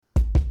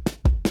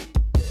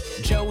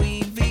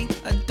Joey V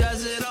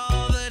does it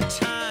all the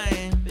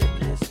time.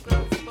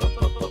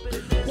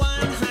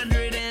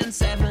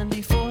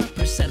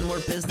 174% more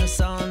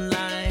business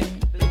online.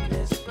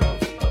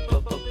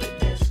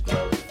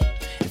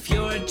 If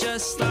you're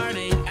just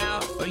starting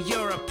out or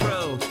you're a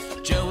pro,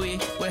 Joey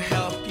will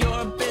help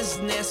your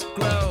business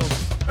grow.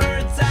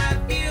 Bird's eye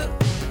view,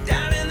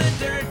 down in the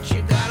dirt.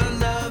 You gotta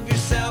love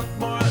yourself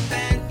more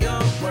than your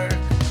work.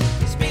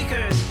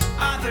 Speakers,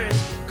 authors,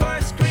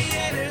 course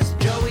creators,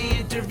 Joey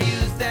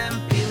interviews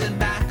them, peeling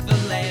back the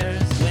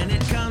layers. When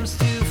it comes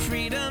to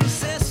freedom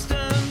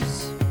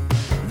systems,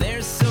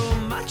 there's so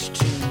much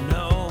to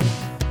know.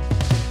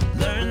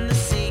 Learn the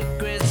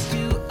secrets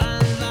to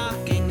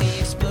unlocking the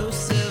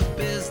explosive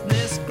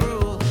business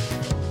growth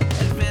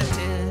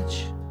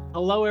advantage.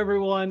 Hello,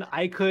 everyone.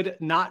 I could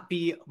not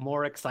be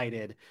more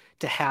excited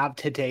to have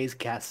today's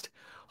guest.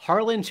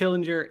 Harlan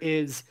Schillinger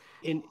is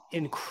an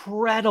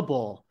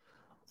incredible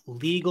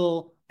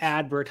legal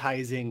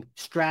advertising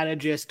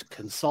strategist,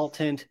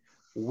 consultant,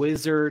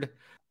 wizard.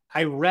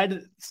 I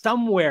read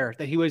somewhere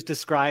that he was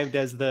described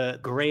as the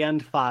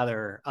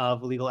grandfather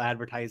of legal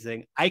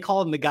advertising. I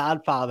call him the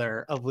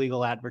godfather of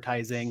legal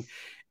advertising.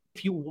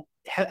 If you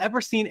have ever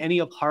seen any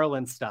of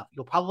Harlan's stuff,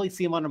 you'll probably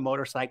see him on a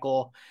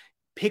motorcycle,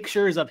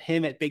 pictures of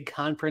him at big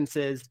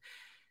conferences.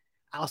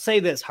 I'll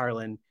say this,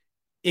 Harlan,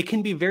 it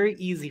can be very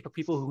easy for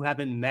people who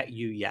haven't met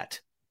you yet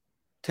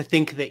to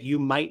think that you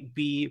might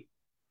be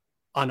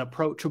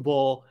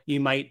unapproachable, you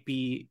might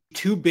be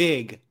too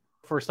big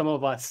for some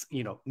of us,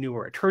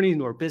 newer attorneys,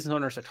 newer business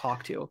owners to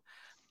talk to.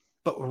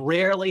 But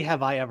rarely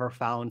have I ever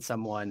found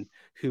someone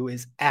who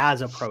is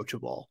as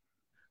approachable,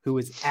 who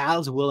is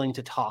as willing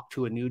to talk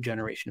to a new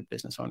generation of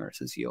business owners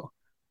as you.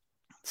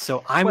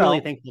 So I'm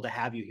really thankful to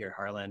have you here,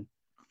 Harlan.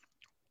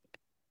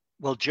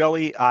 Well,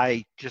 Joey,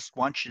 I just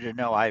want you to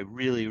know I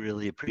really,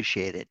 really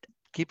appreciate it.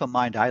 Keep in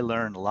mind, I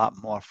learned a lot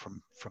more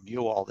from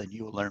you all than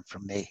you learned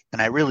from me.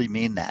 And I really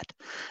mean that.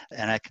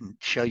 And I can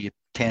show you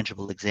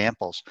tangible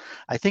examples.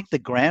 I think the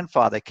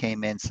grandfather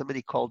came in,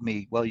 somebody called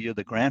me, well, you're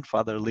the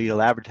grandfather of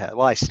legal advertising.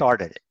 Well, I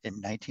started it in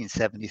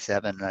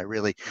 1977, and I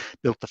really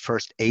built the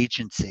first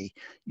agency,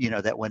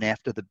 that went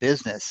after the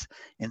business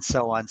and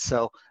so on.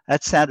 So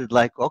that sounded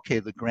like, okay,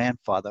 the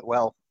grandfather.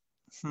 Well,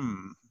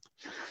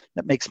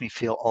 that makes me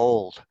feel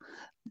old.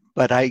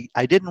 But I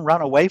didn't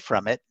run away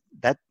from it.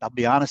 That I'll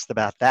be honest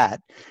about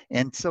that.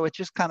 And so it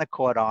just kind of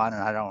caught on,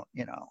 and I don't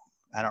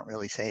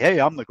really say, hey,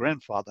 I'm the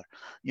grandfather.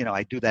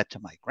 I do that to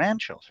my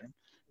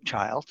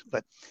child,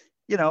 but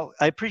I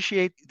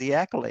appreciate the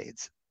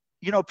accolades.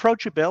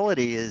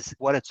 Approachability is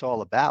what it's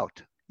all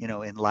about,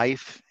 in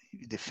life,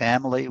 the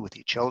family, with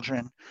your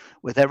children,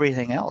 with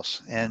everything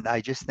else. And I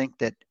just think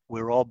that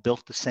we're all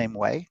built the same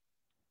way.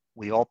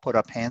 We all put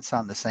our pants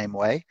on the same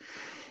way.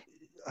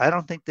 I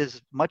don't think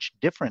there's much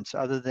difference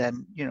other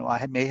than,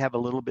 I may have a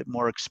little bit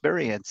more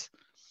experience,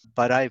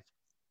 but I've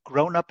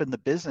grown up in the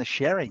business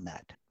sharing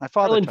that. My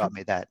father taught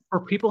me that. For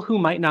people who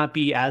might not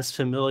be as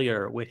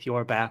familiar with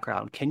your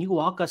background, can you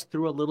walk us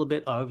through a little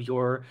bit of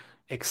your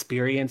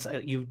experience?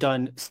 You've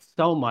done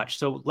so much.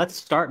 So let's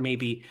start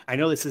maybe, I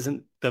know this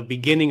isn't the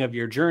beginning of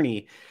your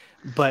journey,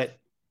 but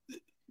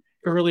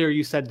earlier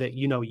you said that,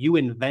 you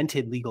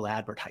invented legal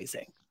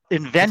advertising.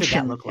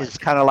 Invention is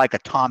kind of like a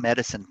Tom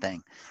Edison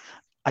thing.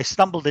 I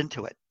stumbled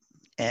into it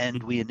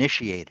and we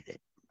initiated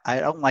it. I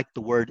don't like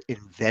the word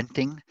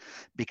inventing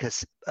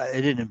because I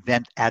didn't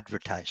invent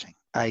advertising.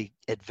 I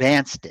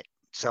advanced it.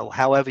 So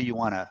however you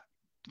want to,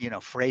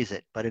 phrase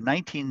it. But in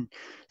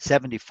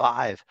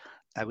 1975,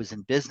 I was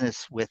in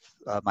business with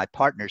my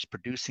partners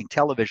producing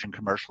television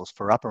commercials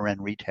for upper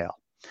end retail.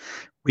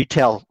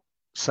 Retail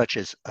such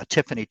as a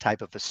Tiffany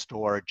type of a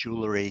store,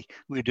 jewelry.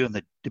 We were doing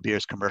the De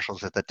Beers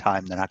commercials at the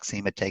time, the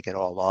Noxema Take It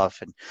All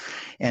Off.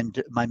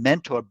 And my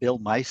mentor, Bill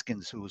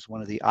Meiskens, who was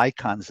one of the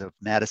icons of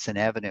Madison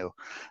Avenue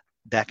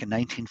back in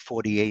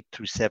 1948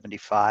 through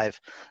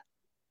 75,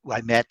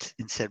 I met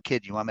and said,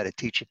 kid, you want me to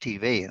teach you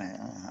TV?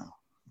 And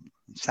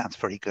it sounds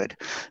pretty good.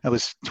 I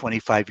was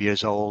 25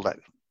 years old. I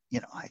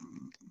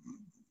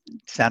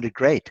sounded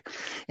great.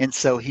 And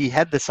so he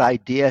had this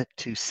idea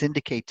to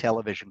syndicate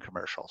television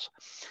commercials.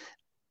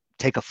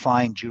 Take a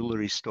fine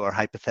jewelry store,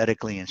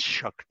 hypothetically in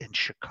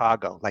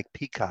Chicago, like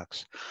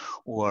Peacock's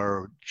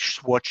or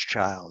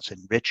Schwarzschild's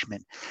in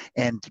Richmond,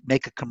 and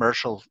make a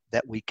commercial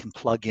that we can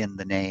plug in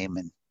the name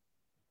and,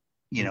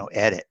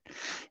 edit.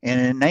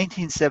 And in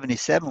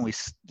 1977, we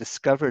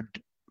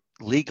discovered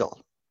legal,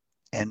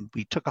 and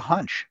we took a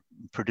hunch,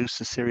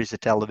 produced a series of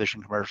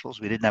television commercials.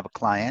 We didn't have a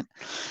client.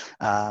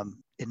 In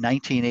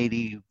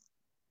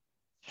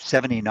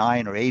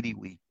 1979 or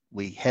 80,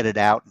 we headed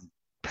out and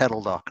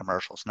peddled our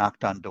commercials,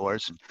 knocked on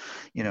doors, and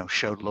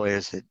showed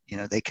lawyers that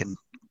they can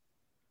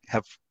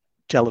have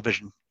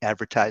television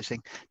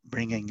advertising,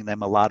 bringing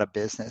them a lot of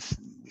business.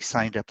 We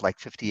signed up like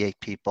 58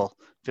 people,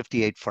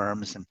 58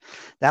 firms, and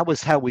that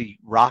was how we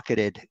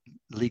rocketed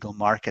legal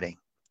marketing.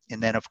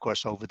 And then, of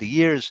course, over the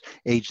years,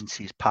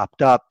 agencies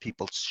popped up,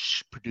 people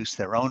produced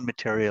their own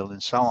material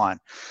and so on.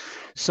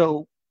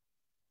 So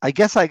I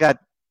guess I got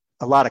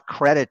a lot of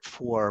credit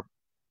for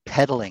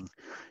peddling,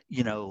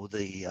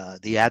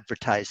 the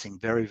advertising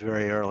very,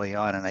 very early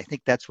on. And I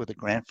think that's where the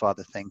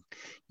grandfather thing,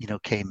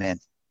 came in.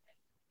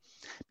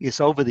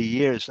 Because over the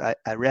years,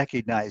 I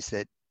recognize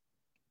that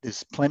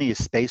there's plenty of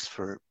space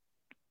for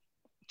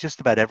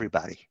just about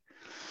everybody.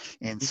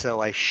 And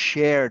so I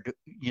shared,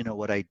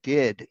 what I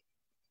did.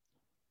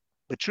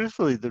 But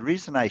truthfully, the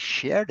reason I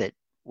shared it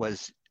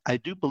was I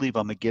do believe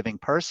I'm a giving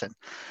person,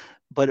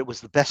 but it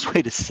was the best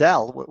way to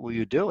sell what were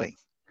you doing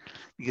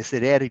because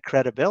it added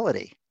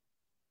credibility.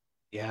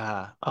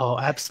 Yeah. Oh,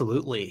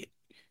 absolutely.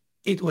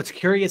 What's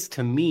curious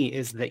to me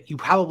is that you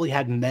probably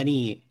had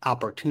many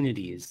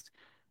opportunities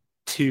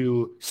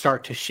to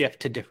start to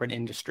shift to different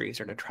industries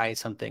or to try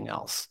something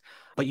else,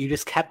 but you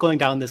just kept going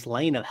down this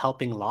lane of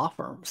helping law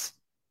firms.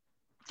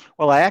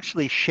 Well, I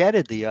actually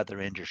shedded the other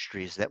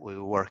industries that we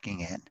were working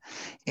in,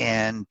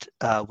 and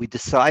we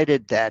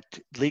decided that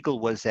legal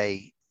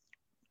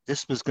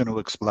this was going to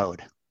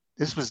explode.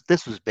 This was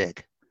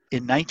big.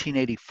 In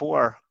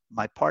 1984,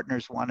 my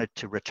partners wanted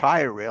to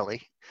retire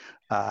really,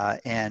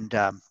 and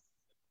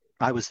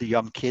I was the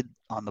young kid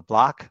on the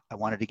block. I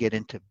wanted to get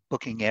into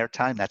booking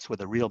airtime. That's where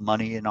the real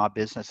money in our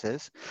business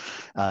is,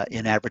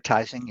 in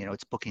advertising.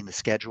 It's booking the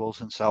schedules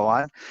and so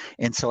on.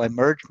 And so I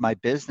merged my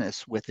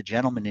business with a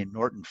gentleman named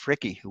Norton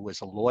Fricky, who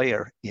was a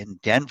lawyer in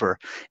Denver,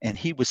 and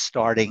he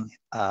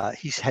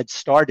had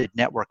started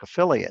Network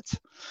Affiliates,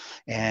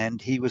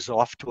 and he was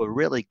off to a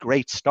really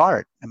great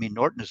start. I mean,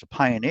 Norton is a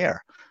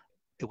pioneer.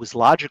 It was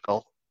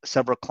logical.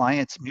 Several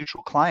clients,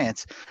 mutual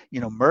clients,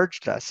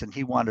 merged us, and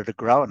he wanted to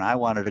grow and I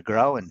wanted to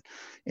grow.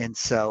 And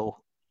so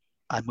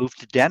I moved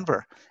to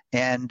Denver,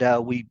 and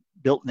we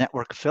built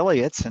Network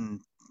Affiliates.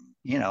 And,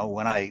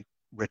 when I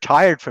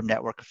retired from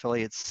Network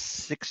Affiliates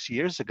 6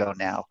 years ago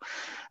now,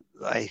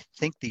 I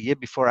think the year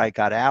before I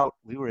got out,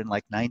 we were in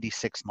like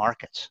 96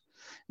 markets.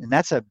 And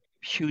that's a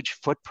huge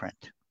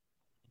footprint,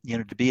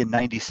 to be in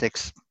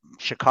 96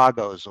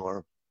 Chicago's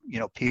or,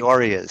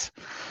 Peoria's.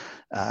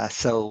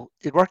 So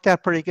it worked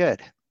out pretty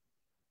good.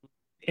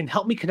 And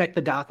help me connect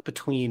the dots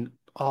between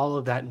all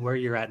of that and where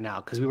you're at now,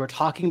 because we were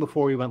talking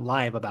before we went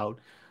live about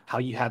how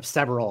you have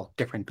several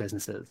different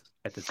businesses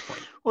at this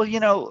point.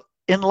 Well,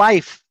 in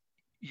life,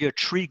 your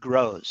tree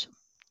grows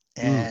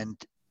Mm.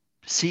 and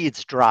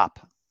seeds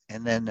drop,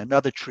 and then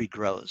another tree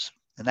grows.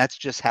 And that's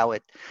just how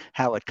it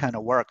kind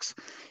of works.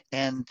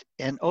 And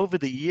over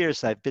the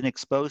years, I've been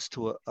exposed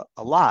to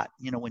a lot.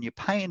 When you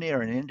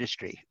pioneer an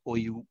industry or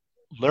you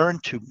learn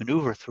to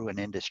maneuver through an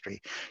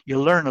industry,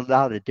 you learn a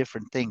lot of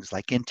different things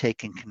like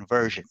intake and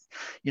conversion.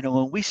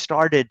 When we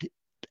started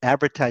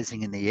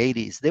advertising in the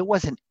 80s, there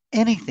wasn't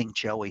anything,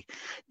 Joey,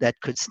 that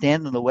could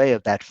stand in the way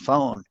of that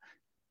phone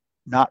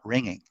not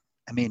ringing.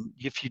 I mean,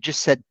 if you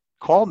just said,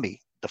 call me,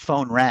 the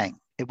phone rang.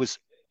 It was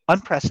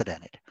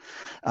unprecedented.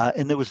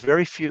 And there was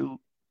very few.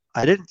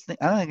 I don't think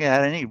I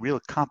had any real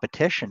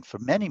competition for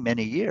many,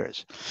 many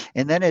years.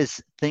 And then as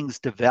things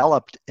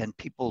developed and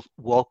people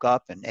woke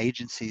up and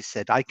agencies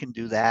said, I can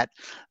do that,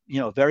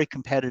 a very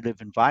competitive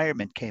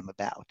environment came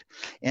about.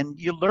 And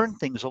you learn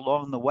things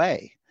along the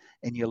way.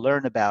 And you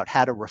learn about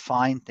how to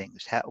refine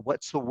things,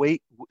 what's the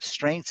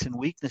strengths and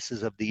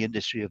weaknesses of the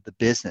industry, of the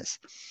business.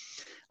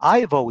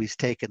 I've always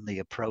taken the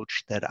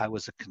approach that I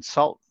was a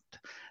consultant.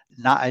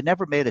 I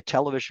never made a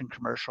television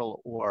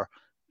commercial or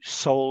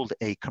sold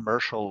a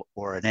commercial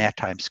or an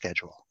airtime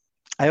schedule.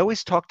 I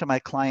always talk to my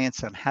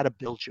clients on how to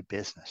build your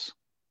business,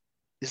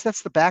 because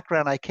that's the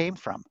background I came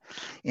from.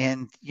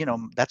 And,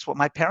 that's what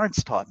my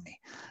parents taught me.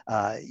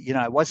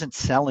 I wasn't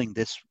selling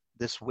this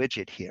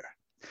widget here.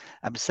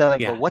 I'm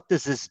selling, well, Yeah. what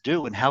does this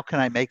do and how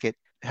can I make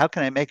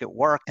it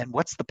work and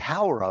what's the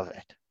power of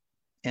it?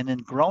 And in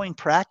growing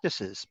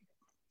practices,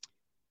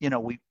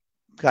 we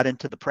got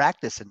into the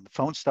practice and the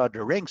phone started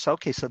to ring. So,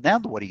 okay, so now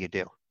what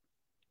do?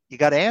 You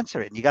got to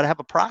answer it and you got to have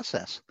a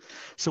process.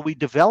 So we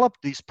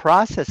developed these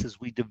processes.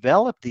 We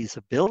developed these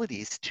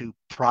abilities to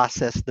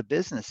process the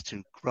business,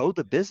 to grow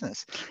the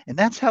business. And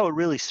that's how it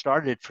really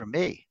started for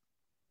me.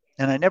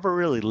 And I never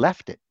really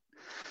left it.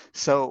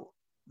 So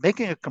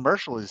making a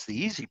commercial is the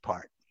easy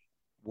part.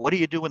 What do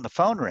you do when the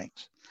phone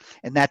rings?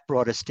 And that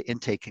brought us to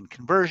intake and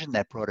conversion.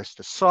 That brought us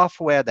to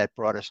software. That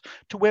brought us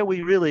to where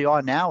we really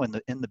are now in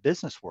the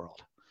business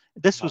world.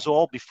 This was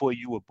all before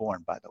you were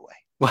born, by the way.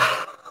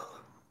 Wow.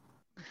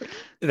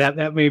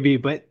 That may be,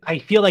 but I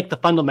feel like the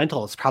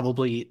fundamental is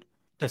probably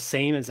the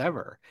same as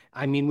ever.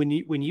 I mean,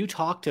 when you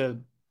talk to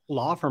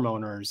law firm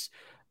owners,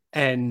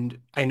 and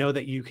I know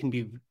that you can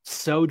be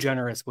so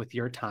generous with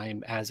your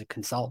time as a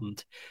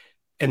consultant,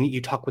 and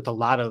you talk with a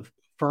lot of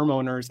firm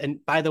owners.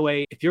 And by the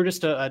way, if you're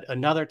just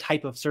another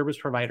type of service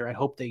provider, I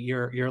hope that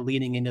you're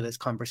leaning into this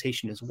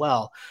conversation as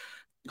well.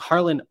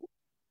 Harlan,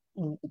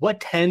 what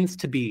tends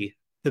to be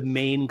the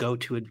main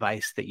go-to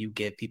advice that you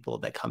give people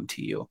that come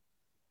to you?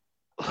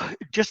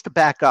 Just to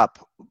back up,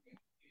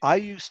 I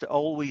used to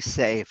always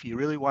say, if you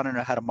really want to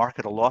know how to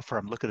market a law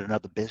firm, look at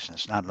another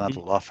business, not another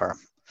law firm.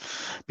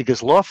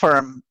 Because law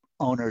firm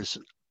owners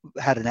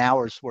had an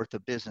hour's worth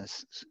of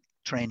business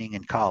training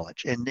in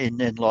college and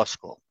in law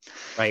school.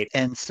 Right.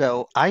 And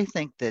so I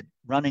think that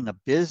running a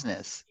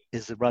business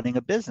is running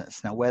a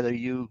business. Now, whether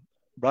you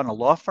run a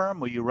law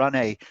firm or you run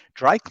a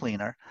dry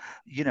cleaner,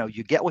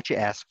 you get what you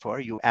ask for,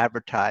 you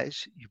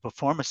advertise, you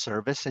perform a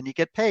service, and you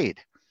get paid.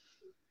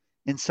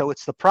 And so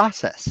it's the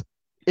process.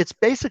 It's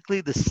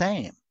basically the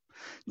same.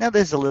 Now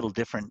there's a little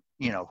different,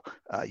 you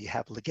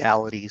have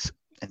legalities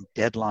and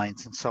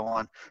deadlines and so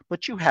on,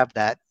 but you have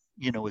that,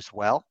 as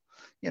well.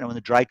 In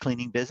the dry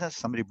cleaning business,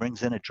 somebody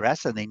brings in a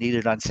dress and they need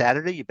it on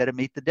Saturday, you better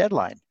meet the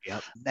deadline.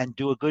 Yep. And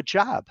do a good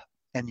job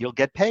and you'll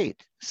get paid.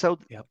 So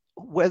Yep.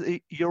 whether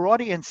your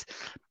audience,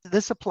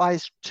 this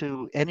applies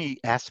to any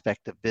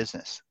aspect of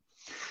business.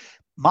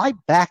 My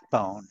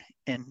backbone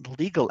in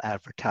legal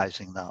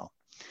advertising, though,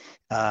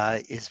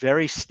 is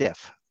very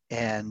stiff.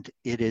 And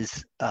it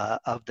is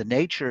of the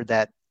nature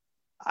that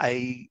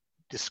I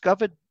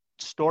discovered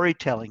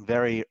storytelling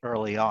very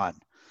early on.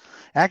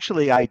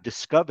 Actually, I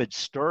discovered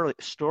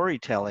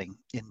storytelling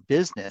in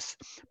business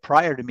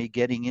prior to me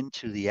getting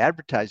into the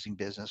advertising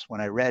business when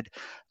I read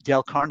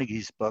Dale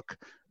Carnegie's book,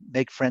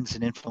 Make Friends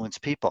and Influence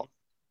People,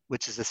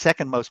 which is the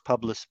second most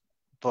published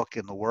book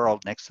in the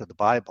world next to the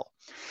Bible.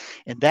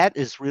 And that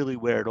is really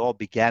where it all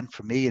began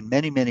for me and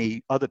many,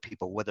 many other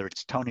people, whether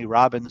it's Tony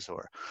Robbins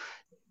or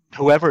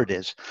whoever it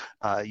is,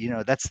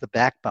 that's the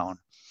backbone.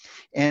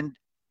 And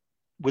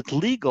with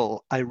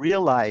legal, I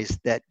realized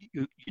that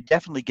you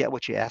definitely get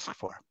what you ask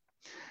for.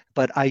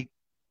 But I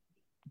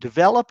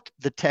developed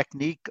the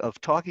technique of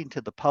talking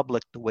to the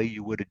public the way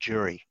you would a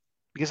jury,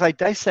 because I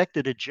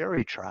dissected a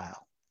jury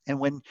trial. And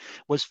when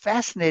was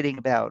fascinating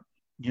about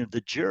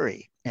the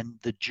jury and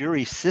the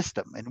jury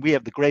system, and we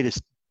have the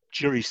greatest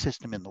jury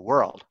system in the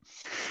world,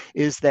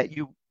 is that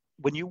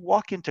when you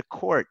walk into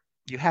court,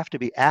 you have to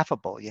be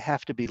affable, you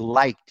have to be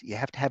liked, you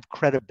have to have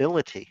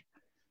credibility,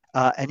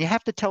 and you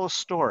have to tell a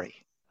story.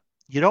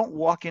 You don't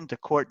walk into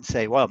court and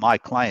say, well, my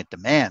client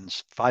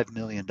demands $5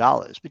 million,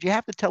 but you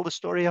have to tell the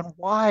story on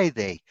why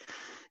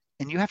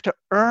and you have to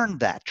earn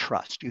that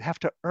trust. You have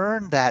to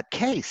earn that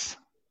case.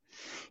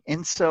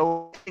 And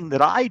so the thing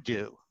that I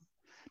do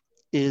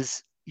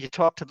is you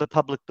talk to the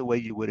public the way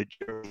you would a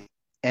jury.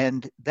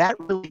 And that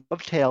really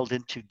dovetailed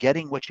into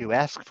getting what you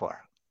ask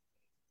for.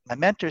 My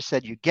mentor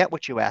said, you get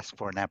what you ask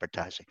for in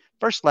advertising.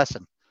 First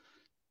lesson.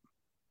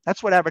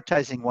 That's what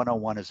advertising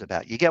 101 is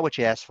about. You get what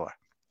you ask for.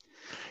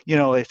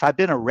 If I've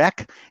been a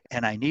wreck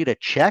and I need a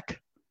check,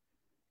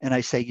 and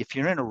I say, if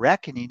you're in a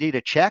wreck and you need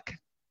a check,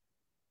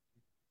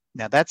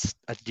 now that's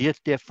a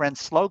dear friend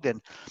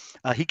slogan.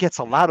 He gets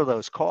a lot of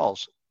those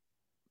calls.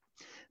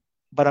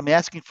 But I'm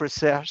asking for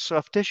a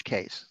soft dish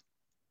case.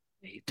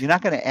 You're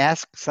not going to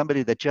ask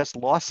somebody that just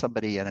lost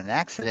somebody in an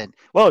accident,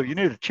 well, you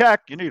need a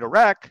check, you need a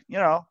wreck,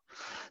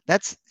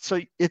 That's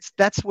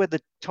where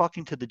the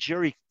talking to the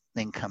jury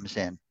thing comes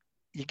in.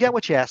 You get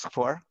what you ask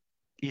for.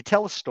 You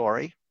tell a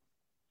story.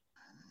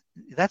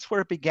 That's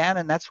where it began,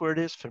 and that's where it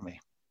is for me.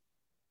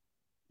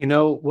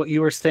 What you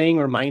were saying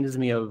reminds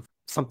me of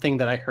something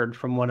that I heard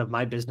from one of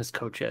my business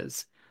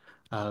coaches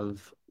to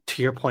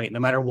your point, no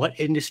matter what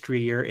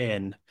industry you're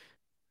in,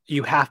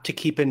 you have to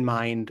keep in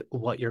mind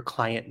what your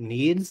client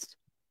needs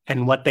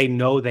and what they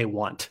know they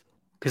want,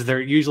 because they're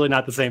usually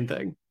not the same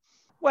thing.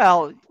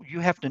 Well,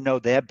 you have to know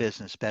their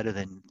business better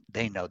than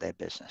they know their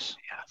business.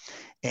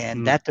 Yeah.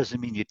 And that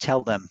doesn't mean you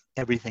tell them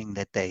everything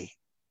that they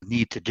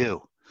need to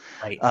do.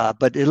 Right.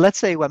 But let's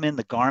say I'm in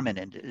the garment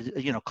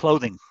and,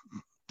 clothing,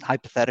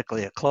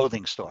 hypothetically a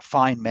clothing store,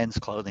 fine men's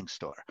clothing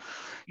store.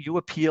 You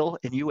appeal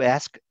and you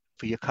ask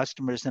for your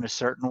customers in a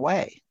certain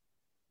way.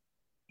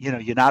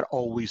 You're not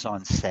always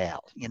on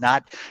sale. You're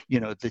not,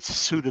 the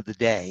suit of the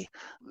day.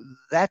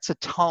 That's a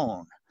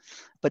tone.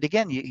 But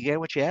again, you get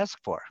what you ask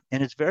for.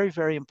 And it's very,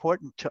 very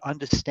important to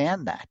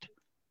understand that.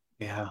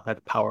 Yeah, that's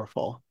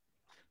powerful.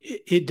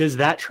 Does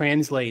that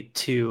translate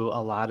to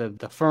a lot of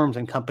the firms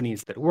and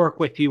companies that work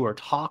with you or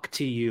talk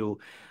to you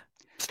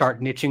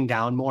start niching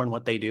down more in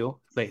what they do,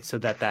 so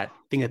that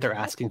thing that they're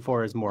asking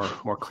for is more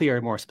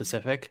clear, more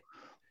specific?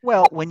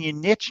 Well, when you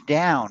niche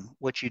down,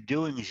 what you're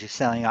doing is you're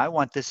saying, I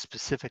want this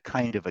specific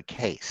kind of a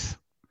case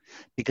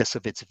because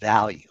of its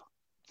value.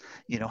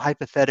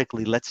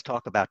 Hypothetically, let's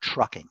talk about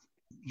trucking.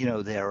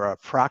 There are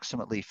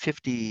approximately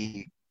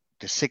 50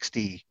 to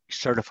 60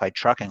 certified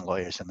trucking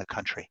lawyers in the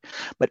country,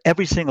 but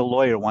every single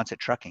lawyer wants a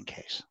trucking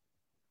case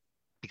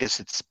because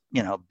it's,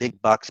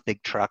 big bucks,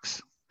 big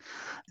trucks.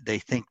 They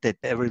think that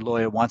every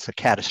lawyer wants a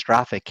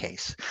catastrophic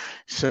case.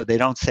 So they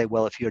don't say,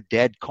 well, if you're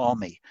dead, call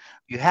me.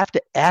 You have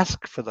to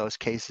ask for those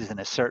cases in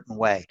a certain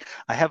way.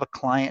 I have a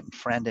client and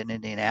friend in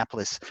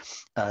Indianapolis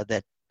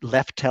that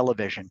left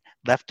television,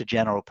 left a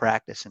general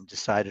practice and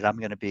decided I'm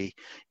going to be,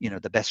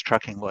 the best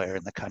trucking lawyer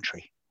in the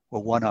country,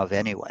 or one of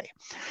anyway.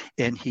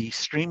 And he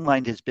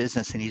streamlined his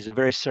business and he's a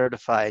very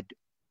certified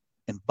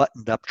and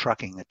buttoned up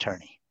trucking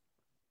attorney.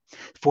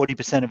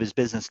 40% of his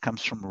business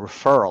comes from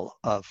referral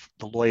of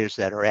the lawyers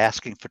that are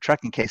asking for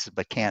trucking cases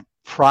but can't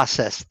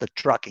process the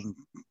trucking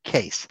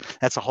case.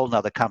 That's a whole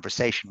nother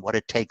conversation, what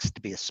it takes to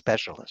be a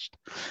specialist.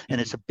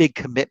 And it's a big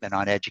commitment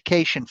on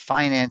education,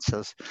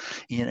 finances,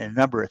 a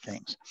number of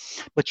things.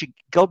 But you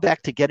go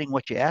back to getting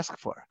what you ask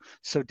for.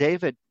 So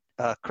David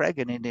Craig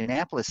in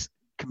Indianapolis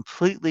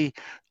completely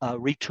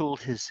retooled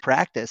his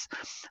practice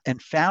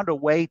and found a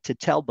way to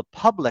tell the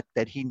public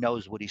that he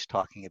knows what he's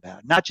talking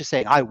about, not just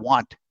saying, I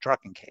want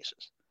trucking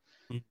cases.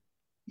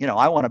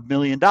 I want $1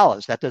 million.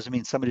 That doesn't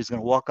mean somebody's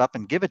going to walk up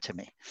and give it to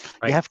me.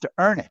 Right. You have to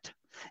earn it.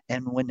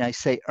 And when I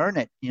say earn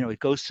it, it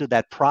goes through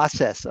that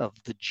process of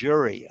the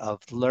jury, of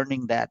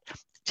learning that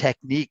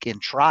technique in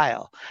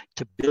trial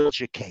to build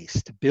your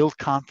case, to build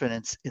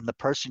confidence in the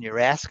person you're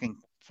asking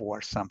for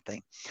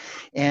something.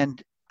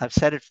 And I've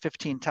said it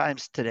 15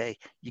 times today,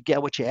 you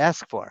get what you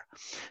ask for.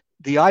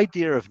 The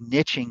idea of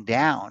niching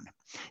down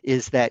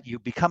is that you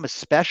become a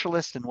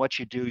specialist in what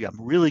you do. I'm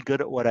really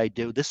good at what I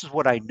do. This is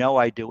what I know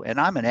I do, and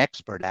I'm an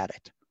expert at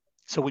it.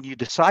 So when you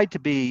decide to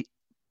be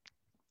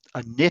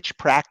a niche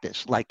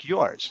practice like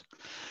yours,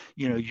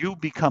 you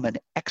become an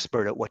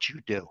expert at what you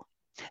do,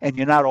 and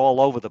you're not all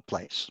over the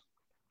place.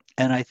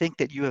 And I think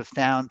that you have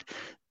found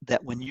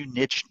that when you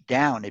niched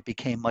down, it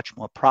became much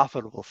more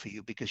profitable for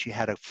you because you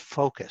had a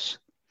focus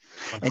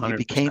 100%. And you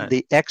became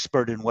the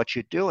expert in what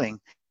you're doing.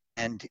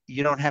 And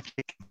you don't have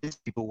to convince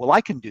people, well, I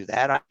can do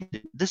that.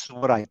 This is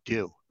what I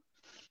do.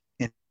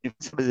 And if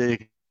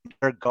somebody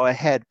go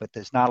ahead, but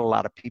there's not a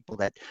lot of people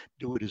that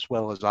do it as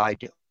well as I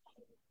do.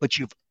 But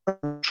you've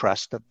earned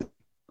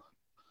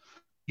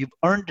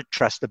the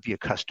trust of your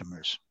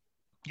customers.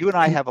 You and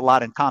I have a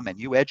lot in common.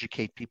 You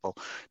educate people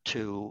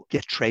to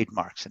get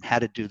trademarks and how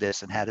to do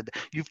this and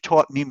you've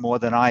taught me more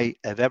than I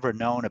have ever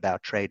known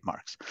about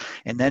trademarks.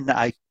 And then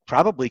I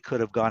probably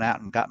could have gone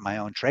out and gotten my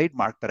own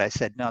trademark, but I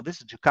said, no,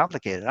 this is too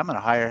complicated. I'm going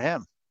to hire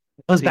him.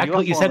 It goes back to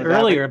what you said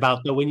earlier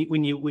about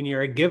when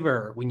you're a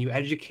giver, when you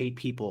educate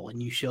people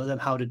and you show them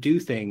how to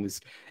do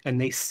things and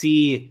they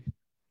see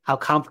how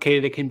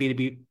complicated it can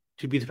be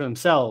to be for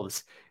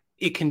themselves,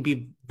 it can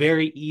be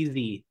very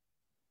easy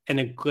and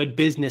a good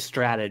business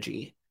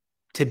strategy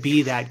to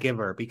be that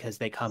giver because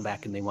they come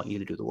back and they want you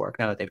to do the work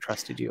now that they've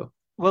trusted you.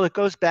 Well, it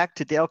goes back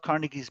to Dale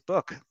Carnegie's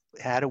book,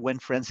 How to Win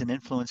Friends and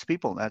Influence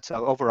People. That's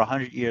over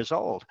 100 years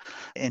old.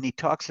 And he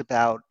talks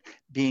about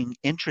being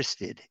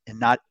interested and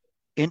not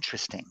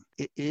interesting.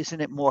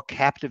 Isn't it more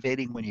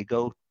captivating when you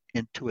go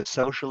into a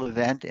social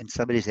event and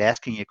somebody's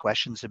asking you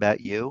questions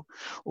about you,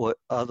 or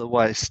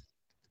otherwise,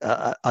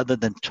 other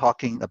than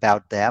talking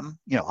about them?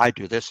 I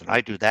do this and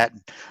I do that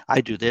and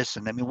I do this.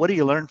 And I mean, what do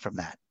you learn from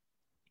that?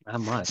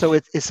 Not much. So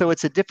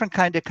it's a different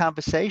kind of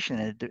conversation.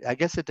 And I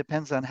guess it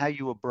depends on how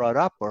you were brought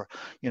up, or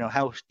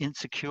how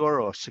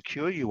insecure or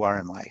secure you are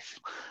in life.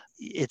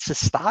 It's a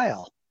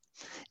style,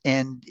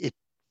 and it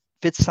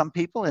fits some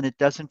people and it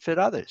doesn't fit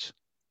others.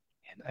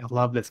 I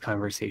love this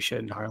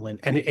conversation, Harlan.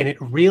 And it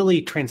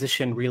really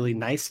transitioned really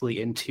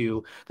nicely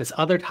into this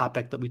other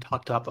topic that we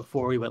talked about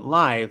before we went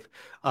live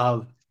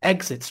of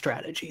exit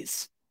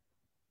strategies.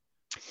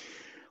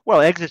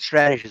 Well, exit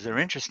strategies are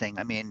interesting.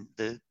 I mean,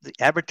 the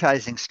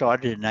advertising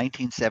started in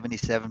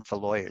 1977 for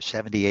lawyers,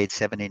 78,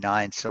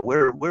 79. So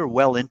we're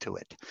well into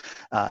it.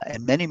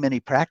 And many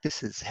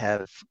practices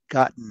have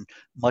gotten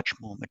much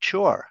more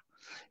mature.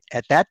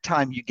 At that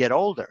time, you get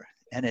older.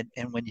 And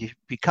when you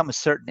become a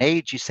certain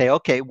age, you say,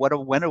 okay,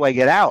 when do I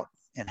get out?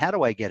 And how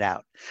do I get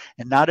out?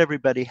 And not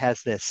everybody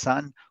has their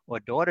son or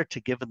daughter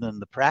to give them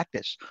the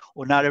practice,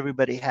 or not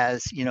everybody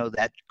has,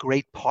 that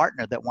great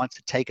partner that wants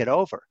to take it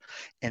over.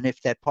 And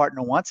if that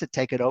partner wants to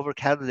take it over,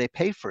 how do they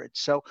pay for it?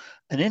 So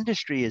an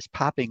industry is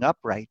popping up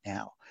right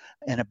now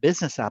and a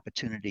business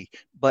opportunity.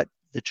 But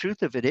the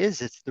truth of it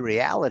is, it's the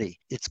reality.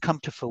 It's come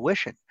to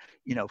fruition.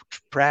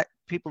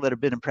 People that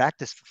have been in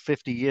practice for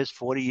 50 years,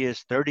 40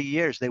 years, 30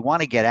 years, they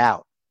want to get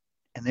out.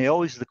 And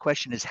the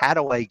question is, how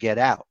do I get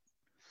out?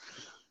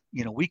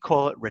 We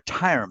call it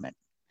retirement,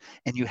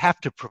 and you have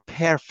to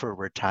prepare for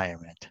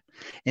retirement.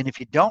 And if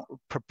you don't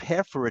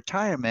prepare for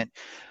retirement,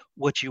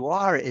 what you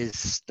are is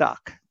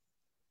stuck.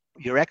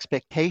 Your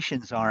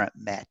expectations aren't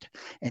met,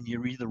 and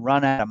you either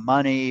run out of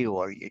money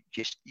or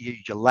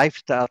your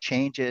lifestyle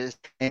changes,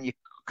 and you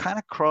kind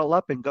of crawl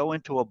up and go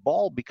into a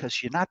ball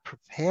because you're not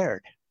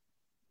prepared.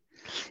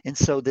 And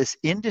so this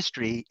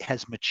industry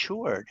has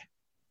matured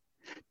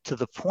to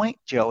the point,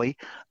 Joey,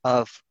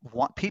 of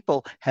what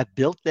people have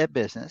built their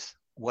business.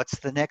 What's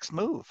the next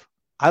move?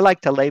 I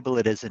like to label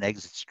it as an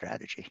exit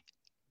strategy.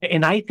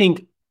 And I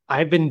think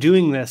I've been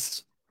doing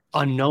this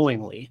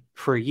unknowingly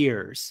for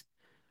years.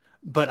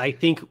 But I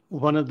think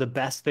one of the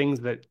best things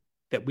that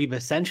we've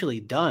essentially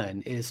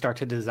done is start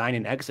to design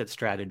an exit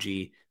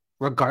strategy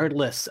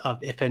regardless of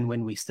if and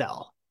when we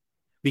sell.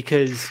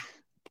 Because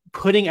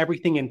putting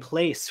everything in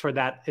place for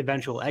that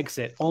eventual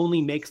exit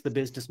only makes the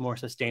business more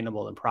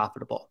sustainable and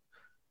profitable.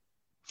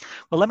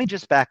 Well, let me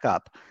just back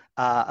up.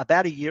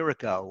 About a year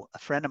ago, a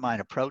friend of mine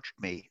approached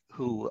me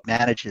who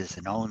manages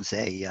and owns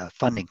a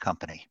funding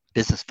company,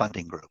 business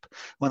funding group,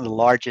 one of the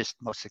largest,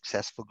 most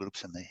successful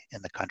groups in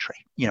the country.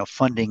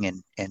 Funding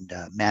and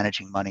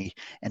managing money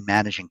and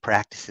managing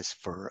practices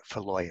for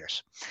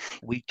lawyers.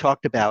 We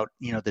talked about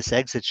this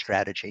exit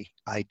strategy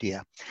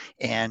idea,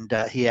 and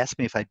he asked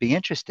me if I'd be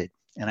interested,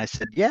 and I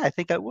said, yeah, I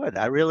think I would.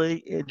 I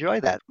really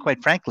enjoy that.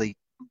 Quite frankly,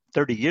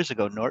 30 years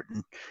ago,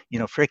 Norton,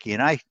 Fricky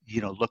and I,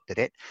 looked at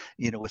it,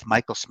 with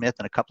Michael Smith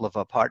and a couple of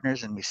our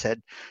partners, and we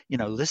said,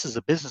 this is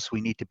a business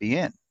we need to be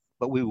in.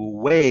 But we were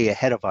way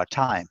ahead of our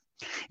time.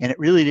 And it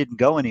really didn't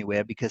go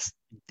anywhere because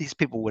these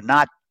people were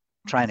not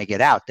trying to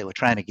get out, they were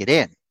trying to get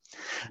in.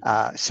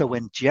 So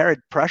when Jared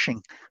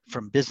Prushing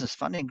from Business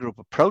Funding Group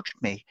approached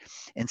me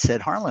and said,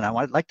 Harlan, I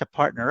would like to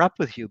partner up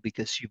with you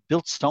because you've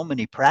built so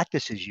many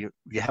practices. You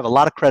have a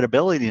lot of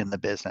credibility in the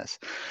business.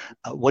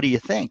 What do you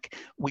think?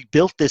 We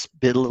built this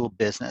little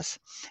business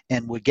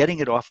and we're getting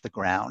it off the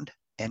ground.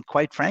 And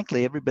quite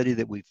frankly, everybody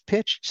that we've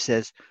pitched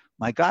says,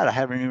 my God, I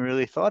haven't even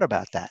really thought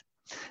about that.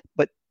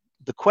 But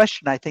the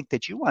question I think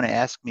that you want to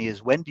ask me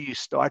is, when do you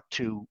start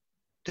to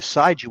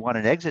decide you want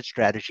an exit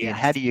strategy, and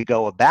how do you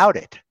go about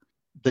it?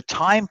 The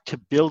time to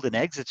build an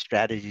exit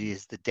strategy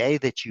is the day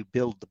that you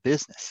build the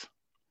business.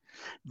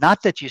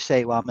 Not that you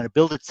say, well, I'm going to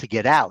build it to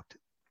get out,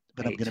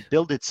 but I'm going to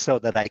build it so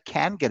that I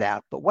can get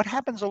out. But what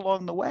happens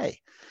along the way?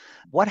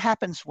 What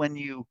happens when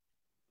you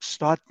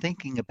start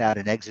thinking about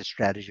an exit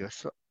strategy?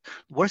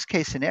 Worst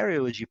case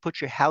scenario is you put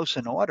your house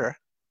in order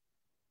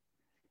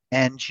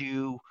and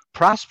you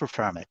prosper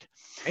from it.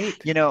 Right.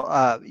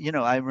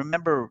 I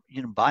remember,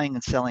 buying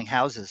and selling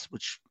houses,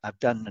 which I've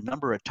done a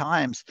number of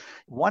times.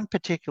 One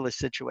particular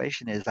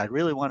situation is I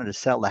really wanted to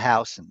sell the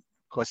house, and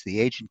of course the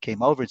agent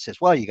came over and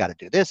says, well, you got to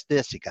do this,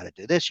 you got to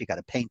do this, you got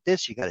to paint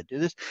this, you got to do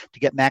this to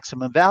get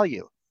maximum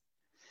value.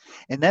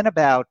 And then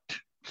about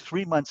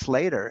 3 months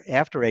later,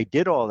 after I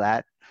did all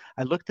that,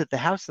 I looked at the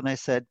house and I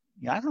said,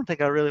 I don't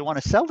think I really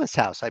want to sell this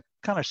house. I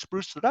kind of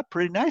spruced it up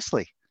pretty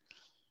nicely.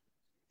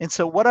 And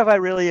so what have I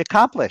really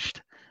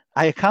accomplished?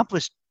 I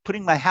accomplished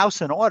putting my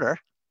house in order.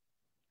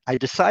 I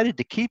decided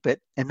to keep it.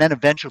 And then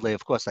eventually,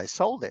 of course, I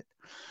sold it.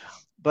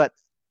 But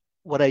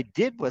what I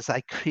did was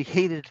I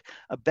created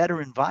a better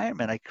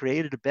environment. I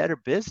created a better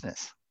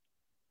business.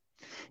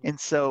 And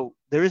so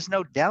there is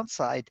no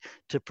downside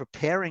to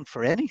preparing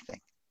for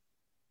anything.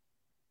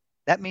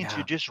 That means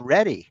you're just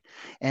ready.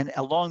 And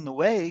along the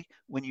way,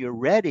 when you're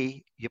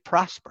ready, you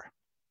prosper.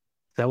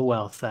 So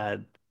well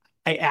said.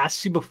 I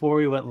asked you before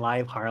we went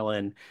live,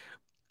 Harlan,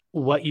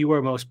 what you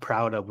were most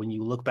proud of when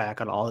you look back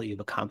on all that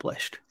you've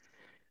accomplished.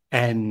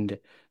 And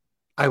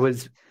I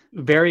was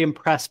very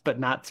impressed, but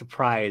not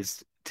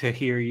surprised to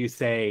hear you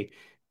say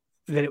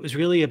that it was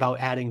really about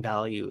adding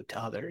value to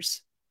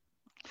others.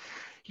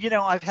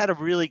 I've had a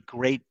really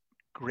great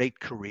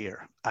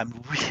career.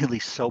 I'm really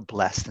so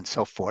blessed and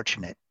so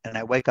fortunate. And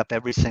I wake up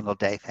every single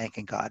day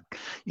thanking God,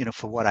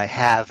 for what I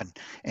have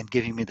and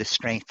giving me the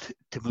strength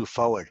to move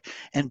forward.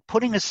 And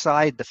putting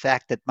aside the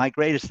fact that my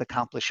greatest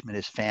accomplishment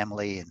is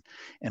family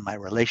and my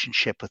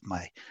relationship with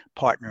my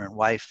partner and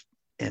wife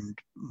and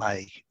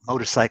my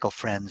motorcycle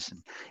friends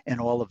and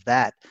all of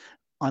that.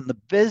 On the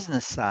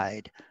business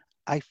side,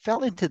 I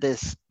fell into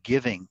this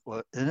giving.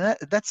 And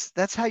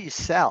that's how you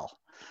sell,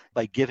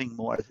 by giving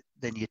more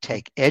than you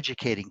take,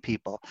 educating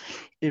people.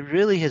 It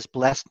really has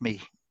blessed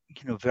me,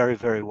 very,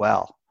 very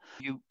well.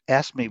 You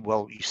asked me,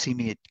 well, you see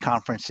me at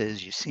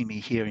conferences, you see me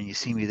here and you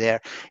see me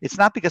there. It's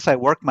not because I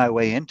work my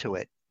way into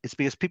it. It's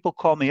because people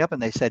call me up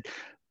and they said,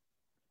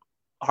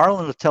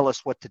 Harlan will tell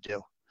us what to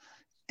do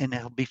and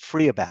he'll be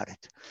free about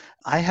it.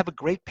 I have a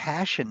great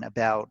passion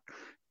about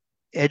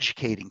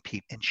educating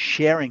people and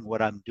sharing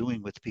what I'm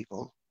doing with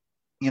people.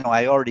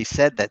 I already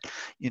said that,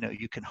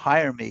 you can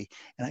hire me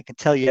and I can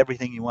tell you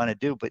everything you want to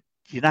do, but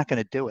you're not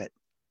going to do it.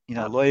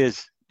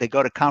 Lawyers, they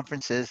go to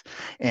conferences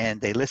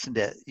and they listen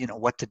to,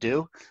 what to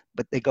do,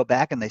 but they go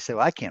back and they say,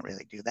 well, I can't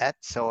really do that.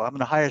 So I'm going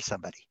to hire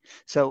somebody.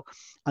 So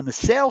on the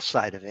sales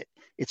side of it,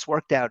 it's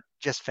worked out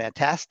just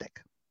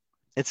fantastic.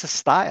 It's a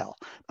style.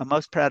 I'm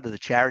most proud of the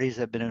charities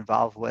I've been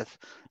involved with.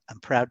 I'm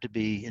proud to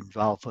be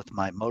involved with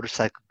my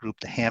motorcycle group,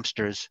 the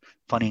Hamsters,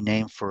 funny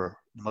name for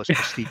the most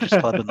prestigious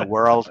club in the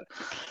world.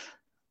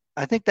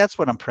 I think that's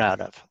what I'm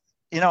proud of.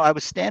 I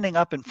was standing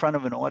up in front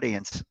of an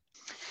audience.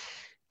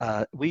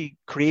 We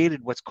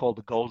created what's called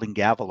the Golden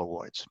Gavel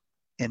Awards,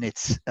 and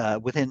it's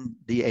within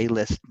the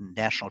A-list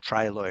National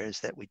Tri-Lawyers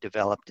that we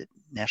developed at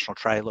National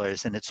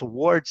Tri-Lawyers, and it's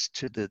awards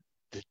to the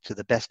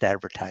best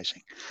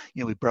advertising.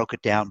 We broke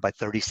it down by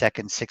 30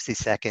 seconds, 60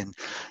 second,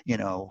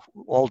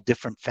 all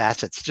different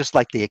facets, just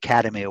like the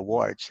Academy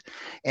Awards.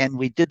 And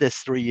we did this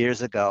 3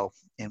 years ago,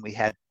 and we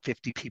had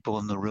 50 people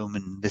in the room,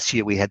 and this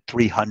year we had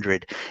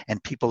 300,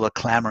 and people are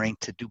clamoring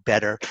to do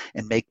better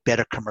and make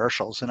better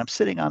commercials. And I'm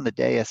sitting on the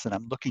dais and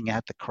I'm looking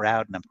at the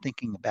crowd and I'm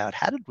thinking about,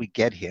 how did we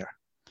get here?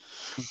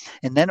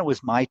 And then it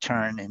was my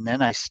turn, and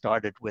then I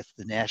started with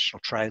the National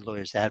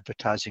Tri-Lawyers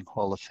Advertising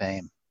Hall of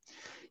Fame.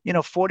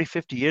 40,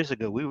 50 years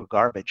ago, we were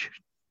garbage.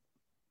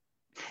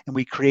 And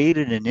we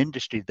created an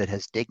industry that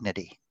has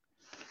dignity.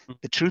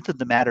 The truth of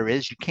the matter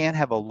is, you can't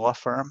have a law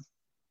firm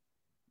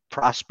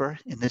prosper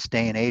in this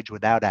day and age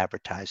without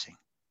advertising.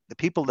 The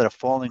people that are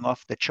falling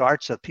off the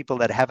charts are people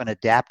that haven't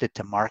adapted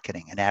to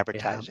marketing and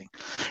advertising.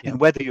 Yeah. And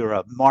whether you're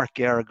a Mark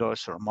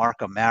Garagos or a Mark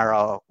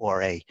Amaro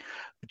or a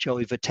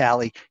Joey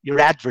Vitale,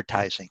 you're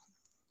advertising.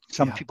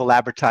 Some Yeah. people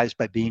advertise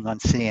by being on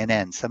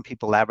CNN. Some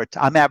people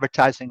advertise. I'm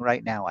advertising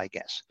right now, I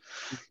guess.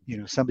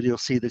 Somebody will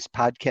see this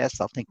podcast.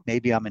 They'll think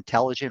maybe I'm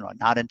intelligent or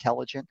not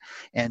intelligent,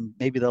 and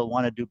maybe they'll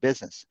want to do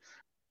business.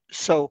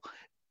 So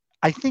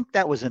I think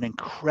that was an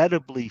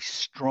incredibly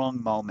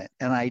strong moment.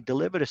 And I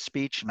delivered a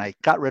speech and I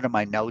got rid of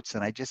my notes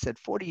and I just said,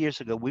 40 years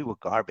ago, we were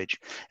garbage.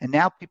 And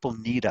now people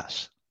need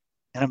us.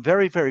 And I'm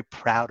very, very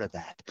proud of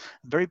that.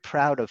 I'm very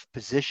proud of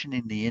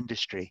positioning the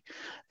industry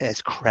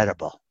as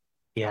credible.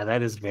 Yeah,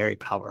 that is very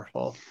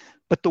powerful.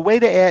 But the way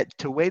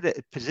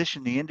to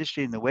position the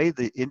industry and the way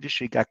the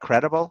industry got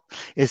credible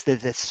is that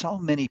there's so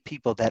many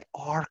people that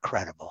are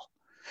credible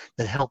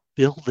that help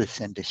build this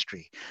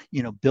industry.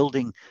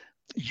 Building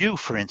you,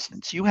 for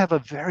instance, you have a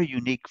very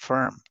unique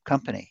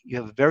company. You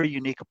have a very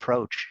unique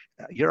approach.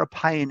 You're a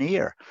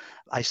pioneer.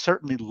 I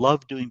certainly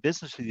love doing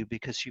business with you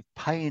because you've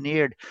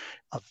pioneered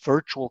a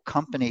virtual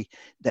company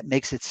that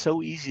makes it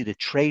so easy to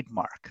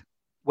trademark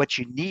what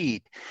you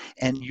need.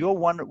 And you're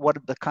what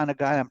the kind of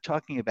guy I'm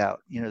talking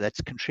about,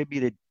 that's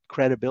contributed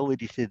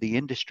credibility to the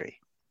industry.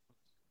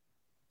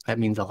 That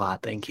means a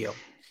lot. Thank you.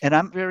 And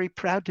I'm very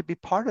proud to be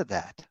part of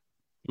that.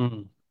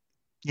 Mm.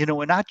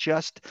 We're not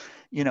just,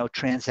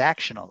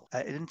 transactional.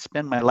 I didn't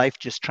spend my life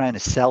just trying to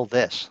sell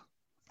this.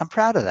 I'm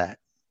proud of that.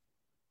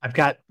 I've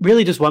got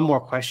really just one more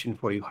question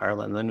for you,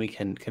 Harlan, then we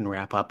can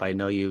wrap up. I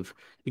know you've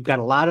got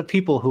a lot of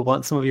people who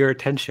want some of your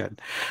attention.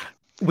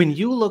 When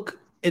you look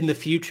in the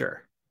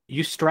future,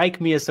 you strike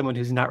me as someone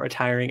who's not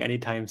retiring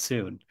anytime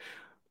soon.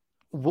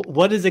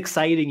 What is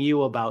exciting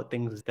you about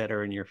things that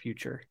are in your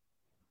future?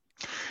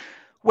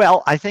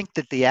 Well, I think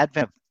that the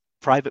advent of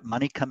private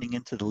money coming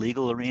into the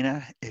legal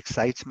arena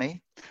excites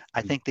me.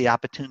 I think the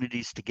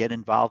opportunities to get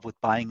involved with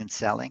buying and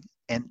selling.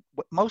 And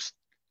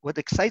what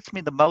excites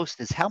me the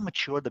most is how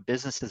mature the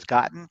business has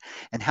gotten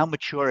and how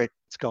mature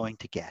it's going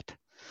to get.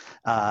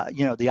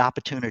 The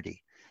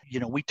opportunity.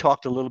 We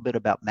talked a little bit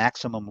about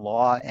maximum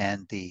law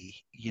and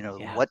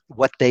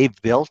what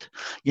they've built.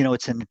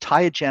 It's an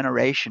entire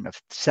generation of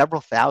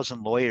several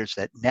thousand lawyers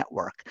that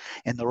network,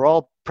 and they're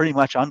all pretty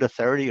much under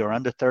 30 or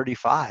under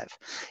 35.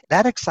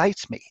 That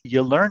excites me.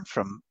 You learn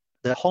from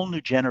the whole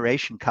new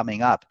generation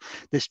coming up.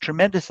 There's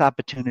tremendous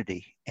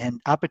opportunity,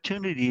 and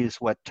opportunity is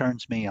what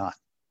turns me on.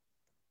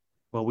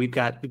 Well, we've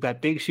got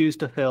big shoes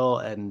to fill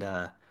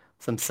and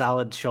some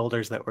solid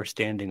shoulders that we're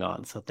standing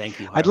on. So thank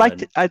you,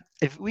 Harlan.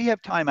 If we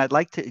have time, I'd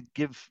like to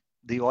give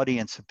the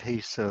audience a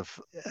piece of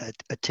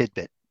a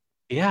tidbit.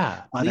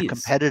 Yeah, on please. a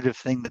competitive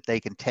thing that they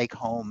can take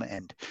home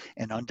and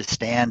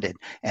understand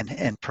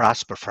and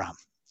prosper from.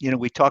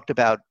 We talked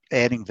about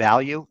adding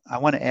value. I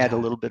want to add a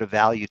little bit of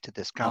value to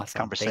this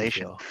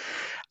conversation. Thank you.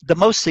 The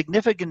most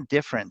significant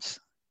difference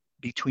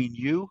between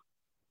you,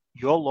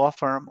 your law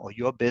firm, or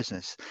your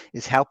business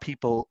is how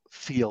people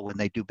feel when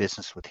they do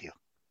business with you.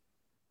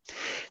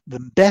 The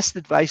best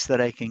advice that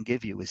I can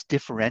give you is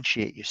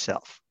differentiate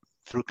yourself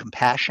through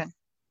compassion,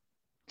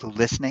 through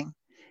listening,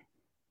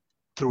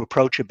 through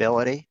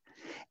approachability,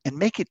 and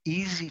make it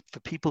easy for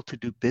people to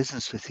do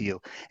business with you.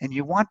 And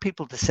you want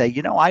people to say,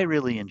 I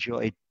really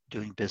enjoyed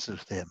doing business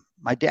with him.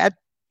 My dad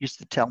used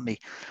to tell me,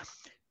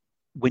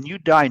 when you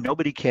die,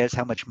 nobody cares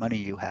how much money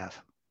you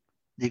have.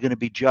 You're going to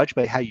be judged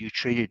by how you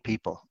treated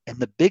people. And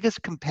the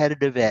biggest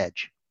competitive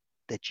edge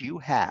that you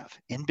have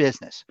in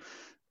business,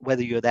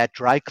 whether you're that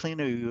dry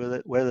cleaner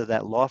or whether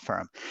that law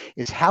firm,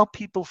 is how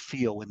people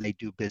feel when they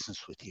do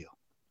business with you.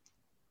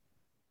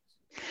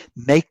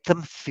 Make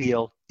them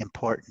feel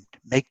important.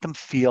 Make them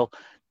feel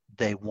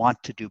they want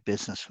to do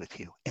business with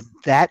you. And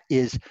that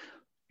is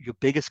your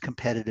biggest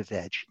competitive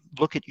edge.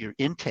 Look at your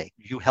intake.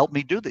 You helped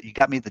me do that. You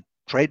got me the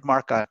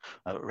trademark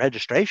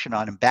registration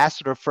on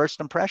Ambassador First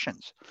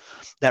Impressions.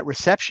 That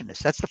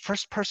receptionist, that's the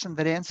first person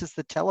that answers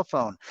the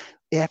telephone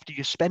after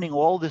you're spending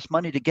all this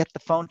money to get the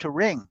phone to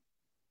ring.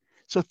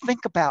 So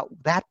think about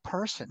that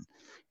person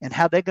and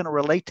how they're going to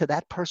relate to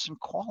that person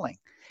calling.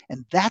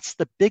 And that's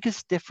the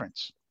biggest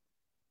difference.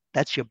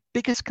 That's your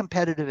biggest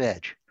competitive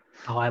edge.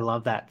 Oh, I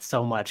love that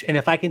so much. And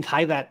if I can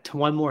tie that to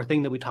one more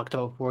thing that we talked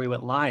about before we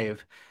went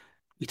live,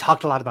 we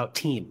talked a lot about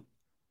team.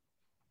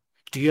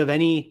 Do you have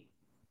any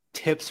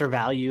tips or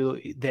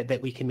value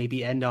that we can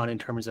maybe end on in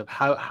terms of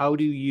how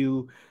do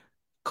you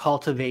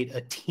cultivate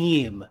a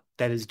team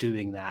that is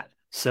doing that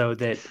so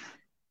that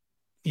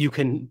you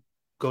can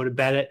go to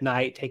bed at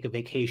night, take a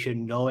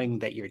vacation, knowing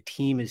that your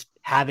team is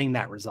having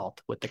that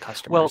result with the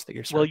customers that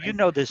you're serving?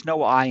 Well, there's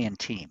no I in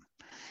team.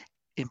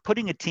 In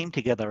putting a team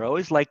together, I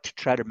always like to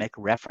try to make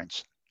a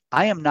reference.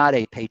 I am not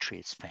a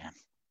Patriots fan.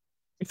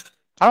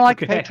 I don't like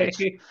the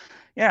Patriots.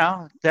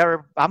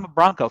 I'm a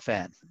Bronco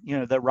fan.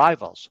 They're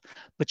rivals.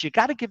 But you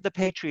got to give the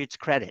Patriots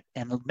credit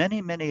and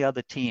many, many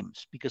other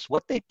teams, because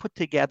what they put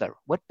together,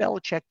 what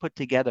Belichick put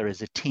together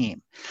as a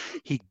team,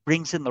 he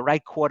brings in the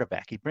right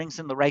quarterback. He brings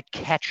in the right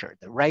catcher,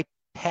 the right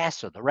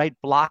passer, the right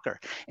blocker,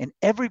 and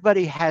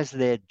everybody has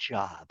their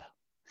job.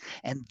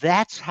 And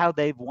that's how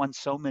they've won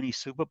so many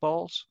Super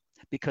Bowls.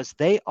 because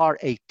they are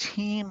a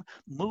team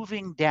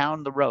moving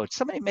down the road.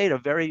 Somebody made a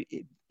very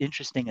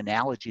interesting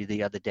analogy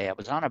the other day. I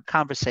was on a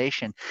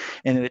conversation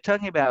and they were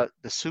talking about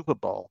the Super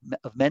Bowl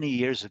of many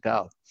years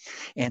ago.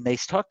 And they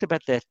talked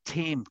about that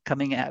team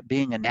coming out,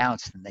 being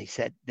announced. And they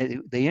said,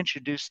 they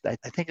introduced, I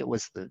think it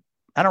was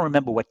I don't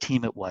remember what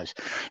team it was.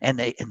 And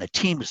the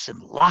team was in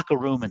the locker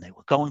room and they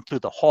were going through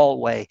the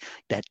hallway,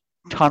 that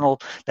tunnel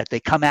that they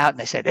come out and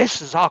they said,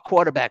 this is our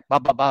quarterback, blah,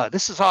 blah, blah.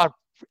 This is our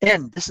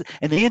end.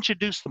 And they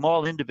introduced them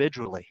all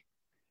individually.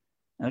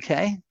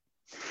 Okay.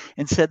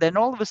 And said, then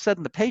all of a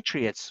sudden the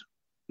Patriots,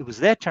 it was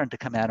their turn to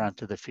come out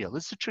onto the field.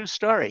 It's a true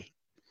story.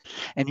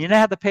 And you know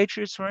how the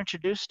Patriots were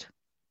introduced?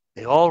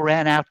 They all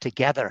ran out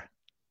together.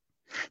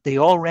 They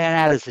all ran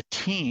out as a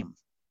team.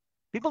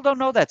 People don't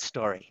know that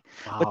story.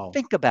 Wow. But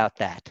think about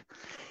that.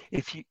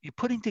 If you're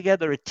putting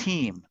together a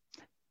team,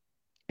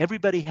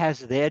 everybody has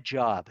their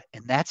job,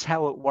 and that's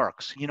how it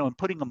works. You know, in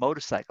putting a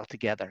motorcycle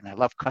together, and I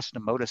love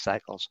custom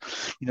motorcycles,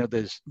 you know,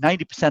 there's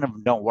 90% of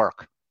them don't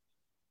work,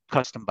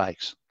 custom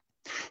bikes,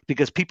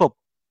 because people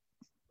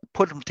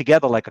put them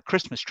together like a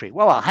Christmas tree.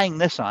 Well, I'll hang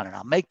this on and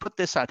I'll put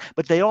this on,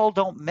 but they all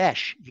don't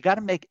mesh. You got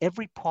to make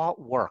every part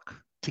work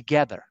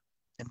together.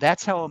 And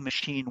that's how a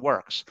machine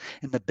works.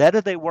 And the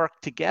better they work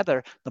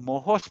together, the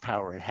more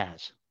horsepower it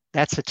has.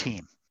 That's a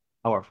team.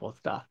 Powerful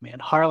stuff, man.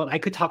 Harlan, I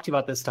could talk to you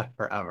about this stuff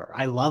forever.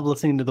 I love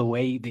listening to the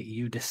way that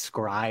you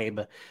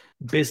describe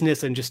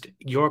business and just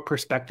your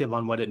perspective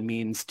on what it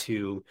means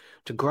to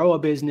grow a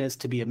business,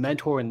 to be a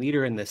mentor and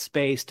leader in this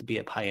space, to be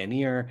a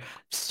pioneer.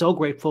 So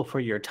grateful for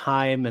your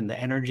time and the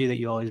energy that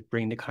you always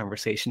bring to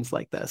conversations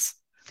like this.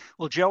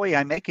 Well, Joey,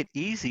 I make it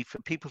easy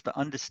for people to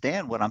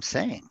understand what I'm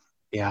saying.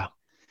 Yeah,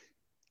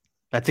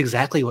 that's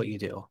exactly what you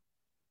do.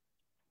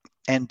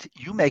 And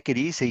you make it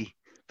easy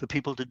for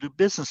people to do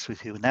business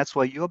with you. And that's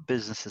why your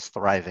business is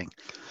thriving.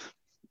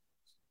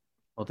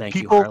 Well, thank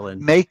you,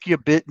 Harlan. Make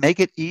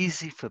it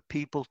easy for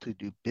people to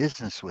do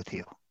business with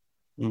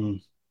you.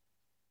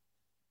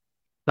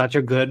 Such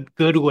a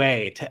good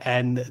way to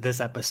end this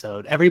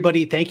episode.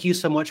 Everybody, thank you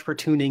so much for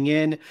tuning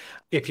in.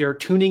 If you're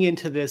tuning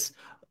into this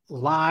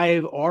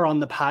live or on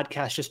the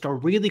podcast, just a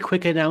really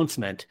quick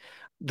announcement.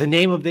 The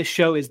name of this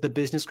show is The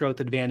Business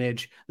Growth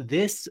Advantage.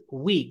 This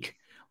week,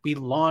 we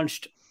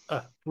launched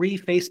a free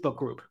Facebook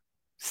group.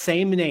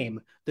 Same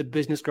name, The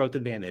Business Growth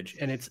Advantage.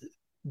 And it's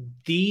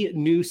the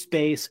new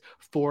space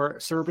for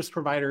service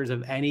providers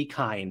of any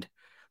kind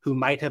who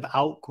might have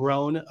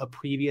outgrown a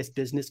previous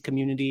business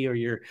community or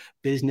your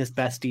business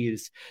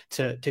besties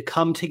to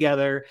come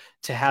together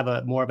to have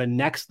a more of a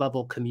next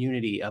level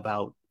community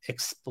about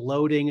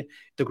exploding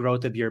the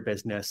growth of your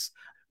business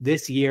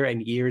this year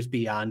and years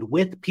beyond,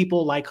 with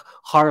people like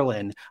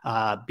Harlan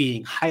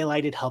being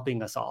highlighted,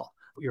 helping us all.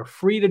 You're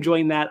free to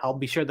join that. I'll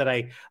be sure that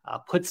I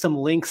put some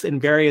links in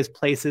various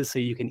places so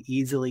you can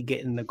easily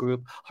get in the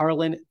group.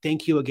 Harlan,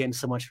 thank you again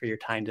so much for your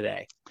time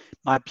today.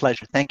 My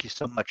pleasure. Thank you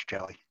so much,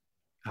 Joey.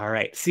 All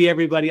right. See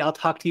everybody. I'll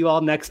talk to you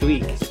all next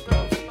week.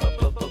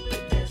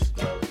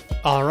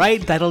 All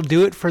right. That'll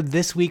do it for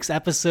this week's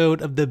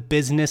episode of the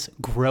Business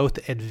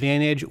Growth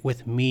Advantage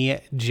with me,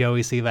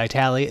 Joey C.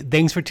 Vitale.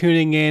 Thanks for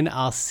tuning in.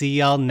 I'll see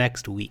y'all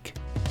next week.